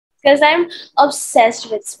because I'm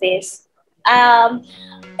obsessed with space. Um,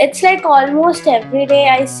 it's like almost every day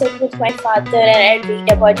I sit with my father and I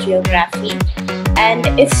read about geography, and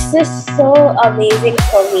it's just so amazing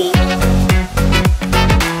for me.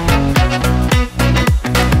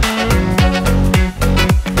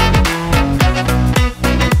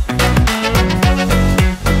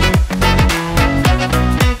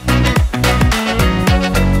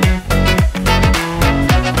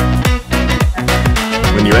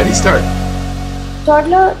 When you're ready, start.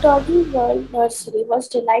 Toddler World Nursery was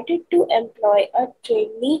delighted to employ a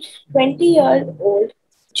trainee 20-year-old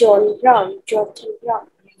Jonathan Brown,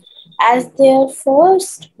 as their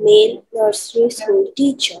first male nursery school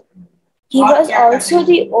teacher. He was also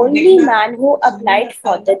the only man who applied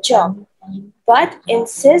for the job, but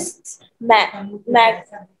insists Marjorie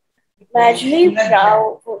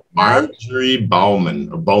Brown and Marjorie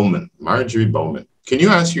Bowman, or Bowman. Marjorie Bowman. Can you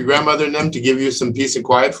ask your grandmother and them to give you some peace and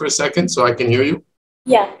quiet for a second so I can hear you?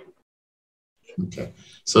 yeah. Okay.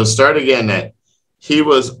 So start again at, he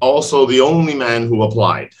was also the only man who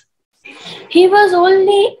applied. He was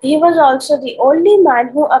also the only man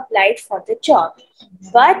who applied for the job,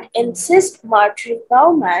 but insists Marjorie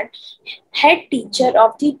Bowman, head teacher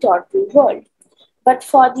of the toddler world, but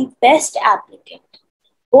for the best applicant.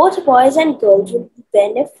 Both boys and girls will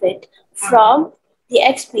benefit from the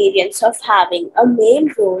experience of having a male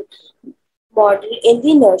role model in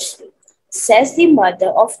the nursery, says the mother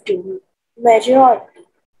of two, Marjorie.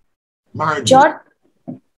 Marjorie.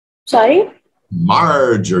 Sorry?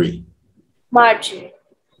 Marjorie. Marjorie.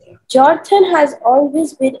 Jonathan has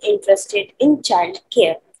always been interested in child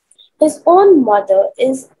care. His own mother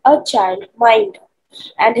is a child minder,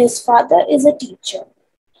 and his father is a teacher.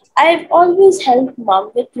 I've always helped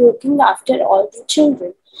mom with looking after all the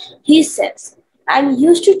children, he says. I'm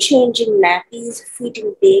used to changing nappies,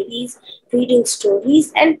 feeding babies, reading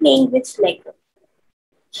stories, and playing with Lego.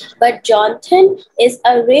 But Jonathan is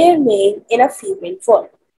a rare male in a female world.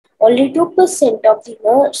 Only 2% of the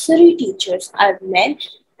nursery teachers are men,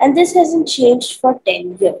 and this hasn't changed for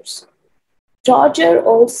 10 years. Roger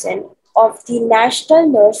Olsen of the National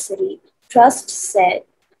Nursery Trust said,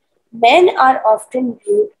 men are often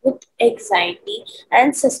viewed with anxiety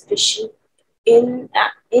and suspicion in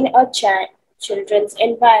a children's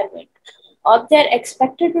environment, or they're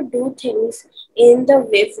expected to do things in the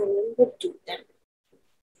way women would do them.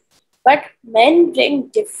 But men bring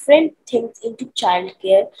different things into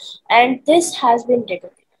childcare, and this has been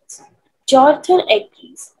recognized. Jonathan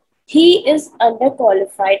agrees. He is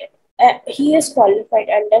qualified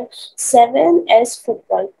under 7 as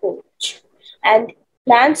football coach, and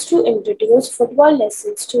plans to introduce football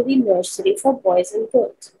lessons to the nursery for boys and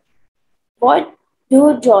girls. What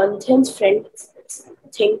do Jonathan's friends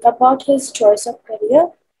think about his choice of career?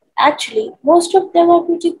 Actually, most of them are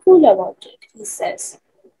pretty cool about it, he says.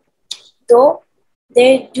 Though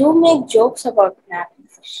they do make jokes about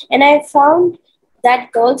nappies, and I found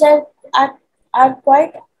that girls are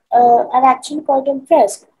quite are actually quite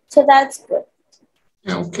impressed. So that's good.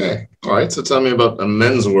 Okay. All right. So tell me about a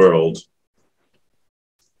men's world.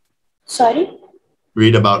 Sorry?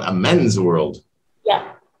 Read about a men's world.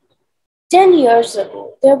 Yeah. 10 years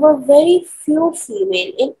ago, there were very few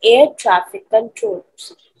female in air traffic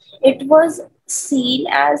controllers. It was seen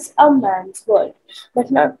as a man's world,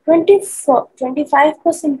 but now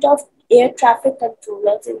 25% of air traffic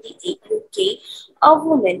controllers in the UK are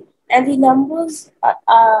women, and the numbers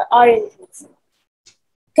are increasing.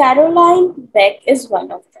 Caroline Beck is one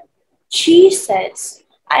of them. She says,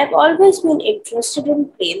 I've always been interested in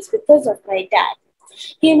planes because of my dad.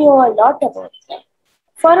 He knew a lot about them.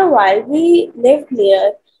 For a while, we lived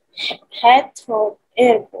near Heathrow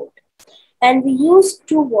Airport, and we used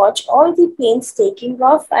to watch all the planes taking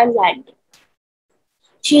off and landing.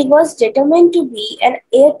 She was determined to be an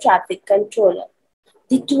air traffic controller.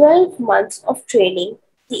 The 12 months of training,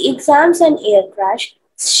 the exams and air crash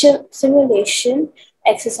simulation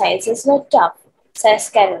exercises were tough, says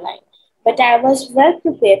Caroline, but I was well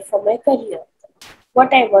prepared for my career.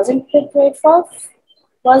 What I wasn't prepared for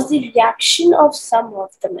was the reaction of some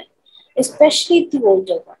of the men, especially the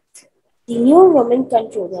older ones. The new women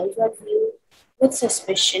controllers were viewed with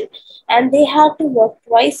suspicion, and they had to work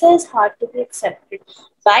twice as hard to be accepted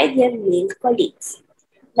by their male colleagues.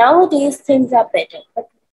 Nowadays, things are better, but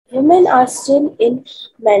women are still in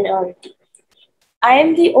minority. I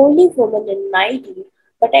am the only woman in my team,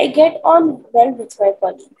 but I get on well with my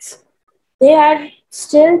colleagues. There are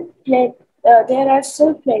still plenty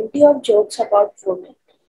of jokes about women.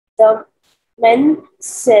 The men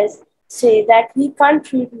say that we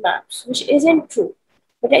can't read maps, which isn't true,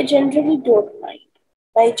 but I generally don't mind.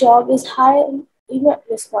 My job is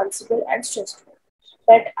responsible and stressful.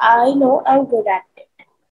 But I know I'm good at it.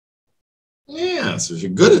 Yeah, so if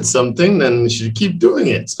you're good at something, then you should keep doing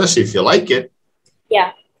it, especially if you like it.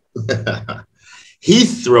 Yeah.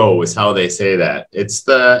 Heathrow is how they say that. It's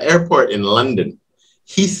the airport in London.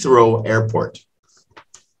 Heathrow Airport.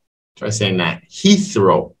 Try saying that.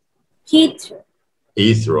 Heathrow. Heathrow.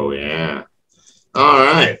 Heathrow, yeah. All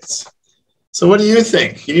right. So what do you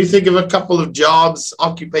think? Can you think of a couple of jobs,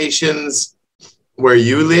 occupations where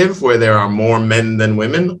you live, where there are more men than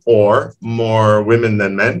women or more women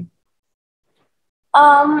than men?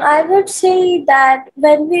 I would say that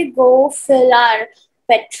when we go fill our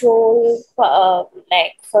petrol,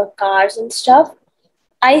 like for cars and stuff,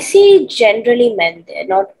 I see generally men there,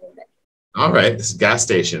 not women. All right. This is gas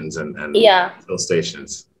stations and Yeah. fuel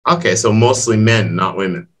stations. Okay, so mostly men, not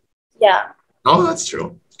women. Yeah. Oh, that's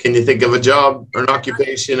true. Can you think of a job or an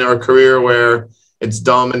occupation or a career where it's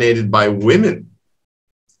dominated by women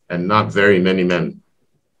and not very many men?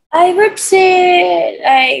 I would say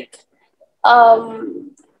like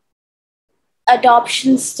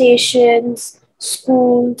adoption stations,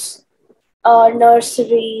 schools,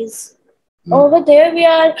 nurseries. Over there, we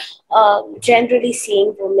are generally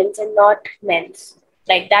seeing women and not men,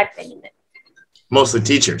 like that many men. Mostly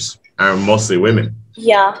teachers are mostly women.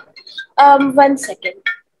 Yeah. 1 second.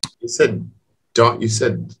 You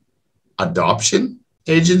said adoption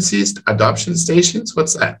agencies, adoption stations?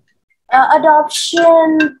 What's that?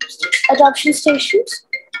 Adoption stations.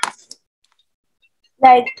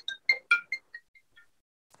 Like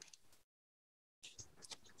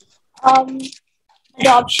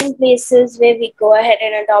adoption places where we go ahead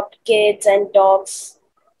and adopt kids and dogs.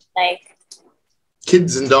 Like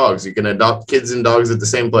kids and dogs. You can adopt kids and dogs at the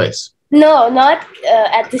same place. No, not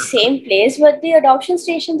at the same place, but the adoption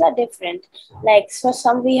stations are different. Like for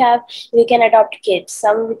some we can adopt kids,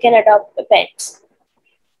 some we can adopt pets.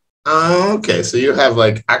 Okay, so you have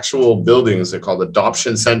like actual buildings, they're called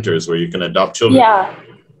adoption centers where you can adopt children.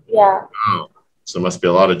 Yeah. Oh, so there must be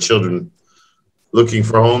a lot of children looking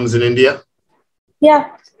for homes in India.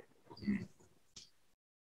 Yeah.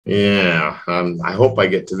 Yeah, I hope I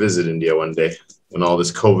get to visit India one day when all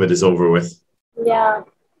this COVID is over with. Yeah.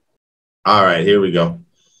 All right, here we go.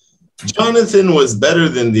 Jonathan was better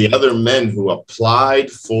than the other men who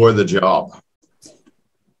applied for the job.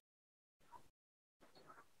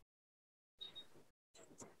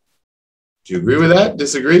 Do you agree with that?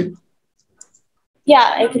 Disagree?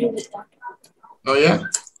 Yeah, I agree with that. Oh, yeah?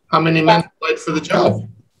 How many men applied for the job?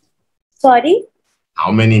 Sorry?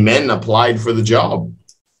 How many men applied for the job?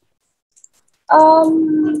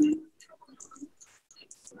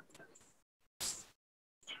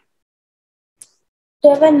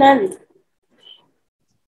 There were none.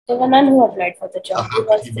 There were none who applied for the job. How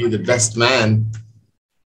could he be the best man?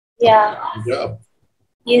 Yeah. Job?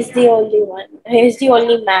 He's the only one. He's the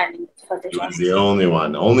only man for the job. He's the only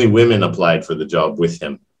one. Only women applied for the job with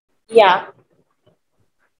him. Yeah.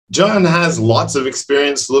 John has lots of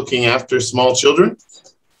experience looking after small children.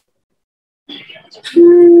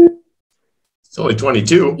 He's only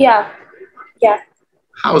 22. Yeah.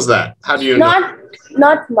 How's that? How do you know?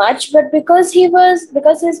 Not much, but because his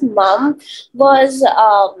mom was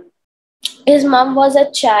a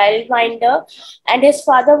childminder and his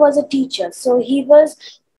father was a teacher, so he was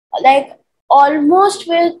like almost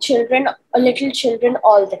with children, little children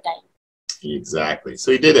all the time. Exactly.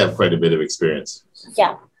 So he did have quite a bit of experience.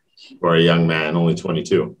 Yeah. For a young man, only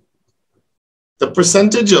 22. The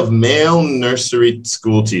percentage of male nursery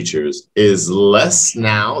school teachers is less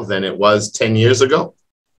now than it was 10 years ago.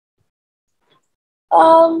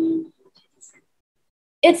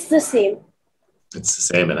 It's the same. It's the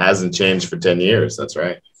same. It hasn't changed for 10 years. That's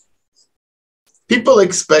right. People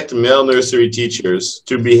expect male nursery teachers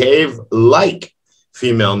to behave like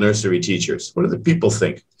female nursery teachers. What do the people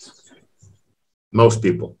think? Most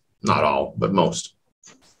people. Not all, but most.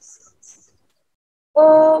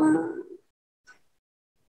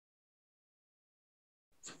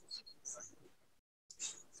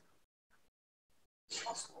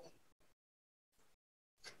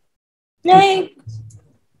 Like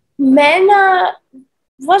men are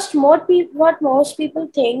what most people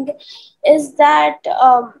think is that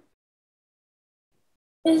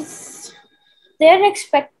is they're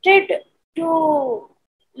expected to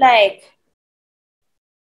like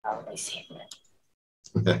how do I say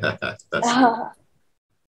that?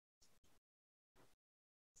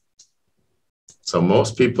 So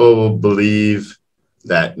most people believe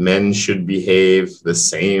that men should behave the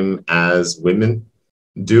same as women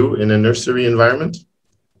do in a nursery environment?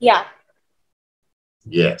 Yeah.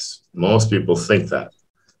 Yes, most people think that.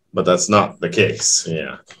 but that's not the case.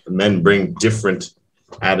 Yeah. Men bring different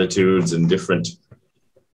attitudes and different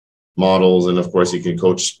models. And of course, you can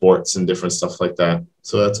coach sports and different stuff like that.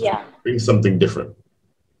 So that's brings something different.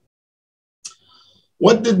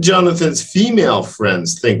 What did Jonathan's female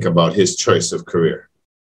friends think about his choice of career?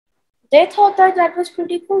 They thought that that was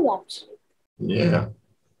pretty cool, actually. Yeah.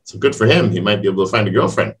 So good for him. He might be able to find a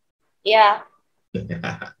girlfriend. Yeah.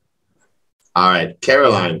 All right,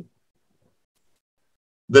 Caroline.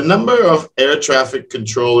 The number of air traffic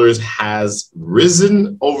controllers has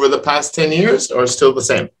risen over the past 10 years or still the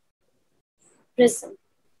same? Risen.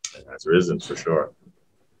 It has risen for sure.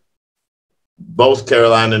 Both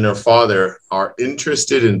Caroline and her father are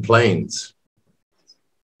interested in planes.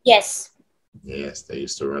 Yes. Yes, they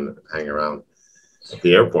used to hang around at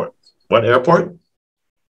the airport. What airport?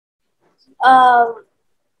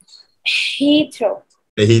 Heathrow.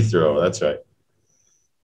 Heathrow, that's right.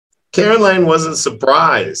 Caroline wasn't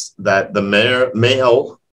surprised that the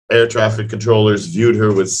male air traffic controllers viewed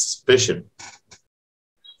her with suspicion.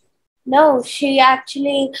 No, she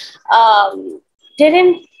actually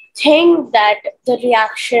didn't think that the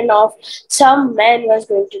reaction of some men was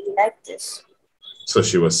going to be like this. So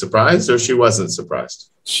she was surprised or she wasn't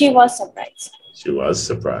surprised? She was surprised. She was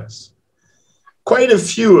surprised. Quite a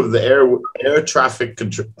few of the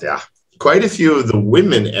quite a few of the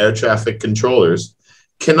women air traffic controllers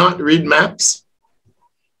cannot read maps.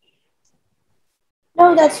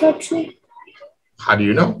 No, that's not true. How do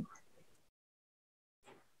you know?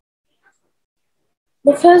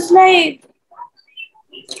 Because, like,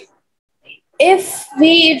 if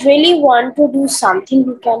we really want to do something,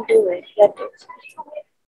 we can do it. That is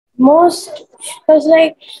because,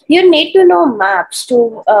 like, you need to know maps to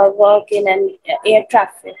work in an air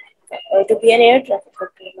traffic, to be an air traffic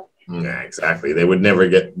controller. Yeah, exactly. They would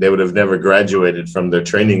have never graduated from their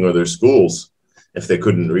training or their schools if they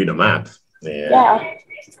couldn't read a map. Yeah.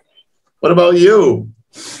 What about you?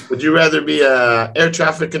 Would you rather be an air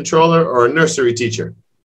traffic controller or a nursery teacher?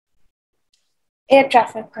 Air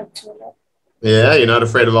traffic controller. Yeah, you're not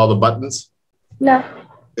afraid of all the buttons? No.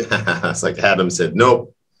 It's like Adam said,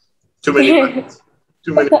 nope. Too many buttons.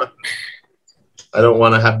 Too many buttons. I don't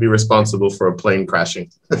want to be responsible for a plane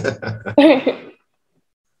crashing.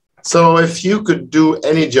 So if you could do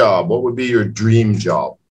any job, what would be your dream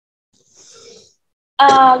job?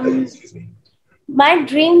 My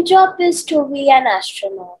dream job is to be an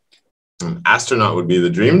astronaut. An astronaut would be the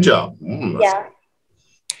dream job. Yeah.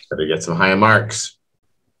 Better get some high marks.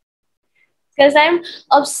 Because I'm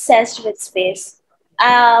obsessed with space.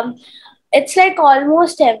 It's like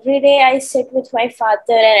almost every day I sit with my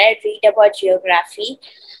father and I read about geography.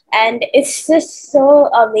 And it's just so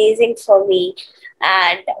amazing for me.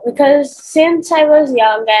 And because since I was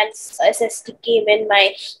young and SST came in,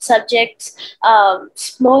 my subjects,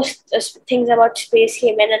 most things about space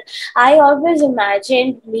came in, and I always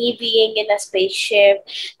imagined me being in a spaceship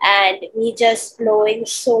and me just knowing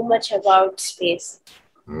so much about space.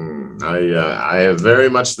 I am very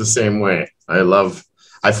much the same way.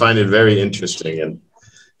 I find it very interesting and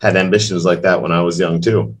had ambitions like that when I was young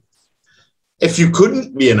too. If you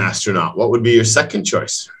couldn't be an astronaut, what would be your second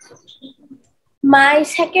choice? My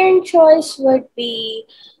second choice would be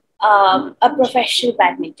a professional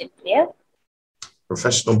badminton player.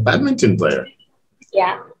 Professional badminton player?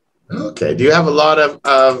 Yeah. Okay. Do you have a lot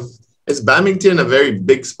of is badminton a very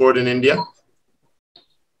big sport in India?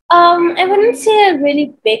 I wouldn't say a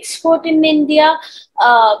really big sport in India,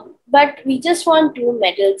 but we just won 2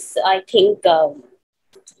 medals, I think,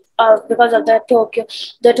 because of the Tokyo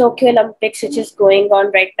Olympics, which is going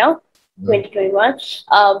on right now. 2021.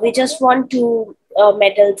 We just won 2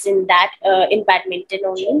 medals in that in badminton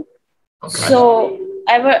only. Okay. So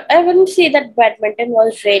I wouldn't say that badminton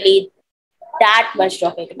was really that much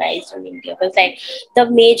recognized in India, because like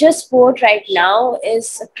the major sport right now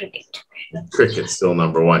is cricket. Cricket's still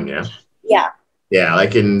number 1, yeah. Yeah. Yeah,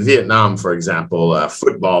 like in Vietnam, for example,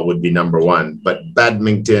 football would be number 1, but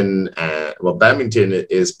badminton, badminton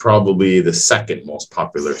is probably the second most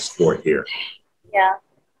popular sport here. Yeah.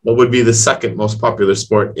 What would be the second most popular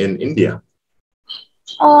sport in India?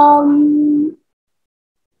 I'm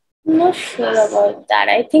not sure about that.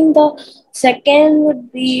 I think the second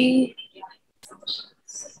would be...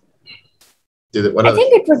 I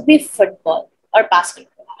think it would be football or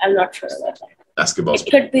basketball. I'm not sure about that. Basketball. It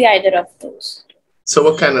could be either of those. So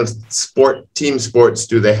what kind of team sports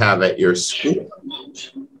do they have at your school?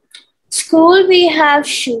 School, we have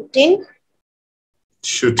shooting.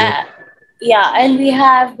 Shooting. Yeah, and we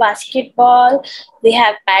have basketball, we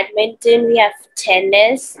have badminton, we have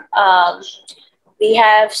tennis, we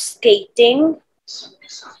have skating,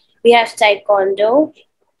 we have taekwondo,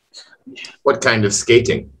 What kind of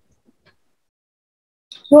skating?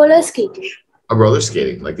 Roller skating. Roller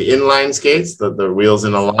skating, like the inline skates, the wheels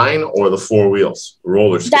in a line, or the four wheels,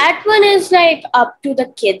 roller skating? That one is like up to the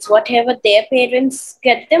kids, whatever their parents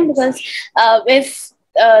get them, because if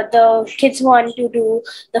the kids want to do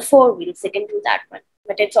the four wheels, they can do that one.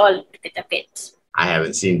 But it's all with the kids. I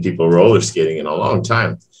haven't seen people roller skating in a long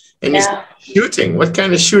time. And Yeah. shooting, what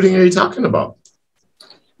kind of shooting are you talking about?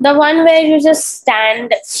 The one where you just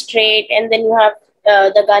stand straight and then you have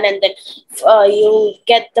the gun, and then you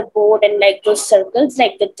get the board and like those circles,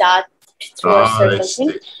 like the dart through a circle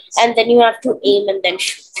thing, and then you have to aim and then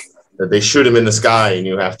shoot. That they shoot them in the sky and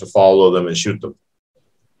you have to follow them and shoot them.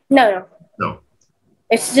 No.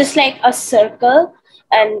 It's just like a circle,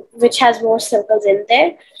 and which has more circles in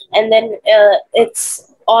there, and then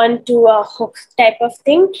it's onto a hook type of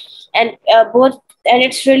thing, and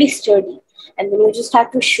it's really sturdy, and then you just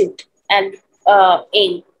have to shoot and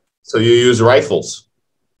aim. So you use rifles?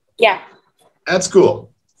 Yeah. That's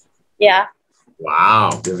cool. Yeah.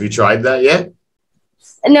 Wow. Have you tried that yet?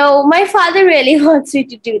 No, my father really wants me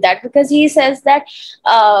to do that, because he says that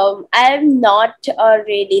I'm not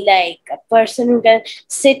really like a person who can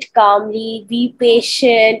sit calmly, be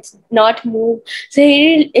patient, not move. So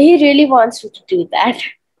he really wants me to do that.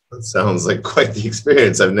 That sounds like quite the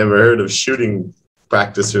experience. I've never heard of shooting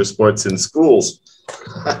practice or sports in schools.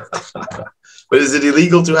 But is it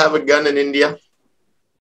illegal to have a gun in India?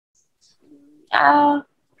 I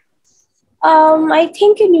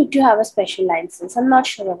think you need to have a special license. I'm not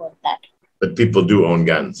sure about that. But people do own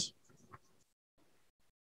guns.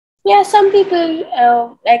 Yeah, some people,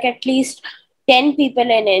 like at least 10 people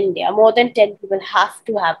in India, more than 10 people have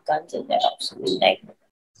to have guns in their house. I mean, like,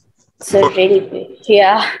 so really big.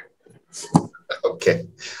 Yeah. Okay.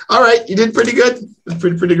 All right. You did pretty good.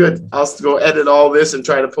 Pretty good. I'll go edit all this and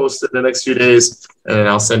try to post it in the next few days, and then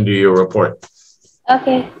I'll send you your report.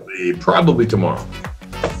 Okay. Probably tomorrow.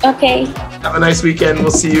 Okay. Have a nice weekend.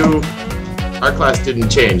 We'll see you. Our class didn't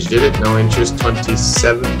change, did it? No interest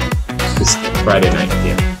 27 this Friday night.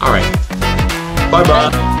 Yeah. All right.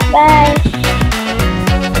 Bye-bye. Bye.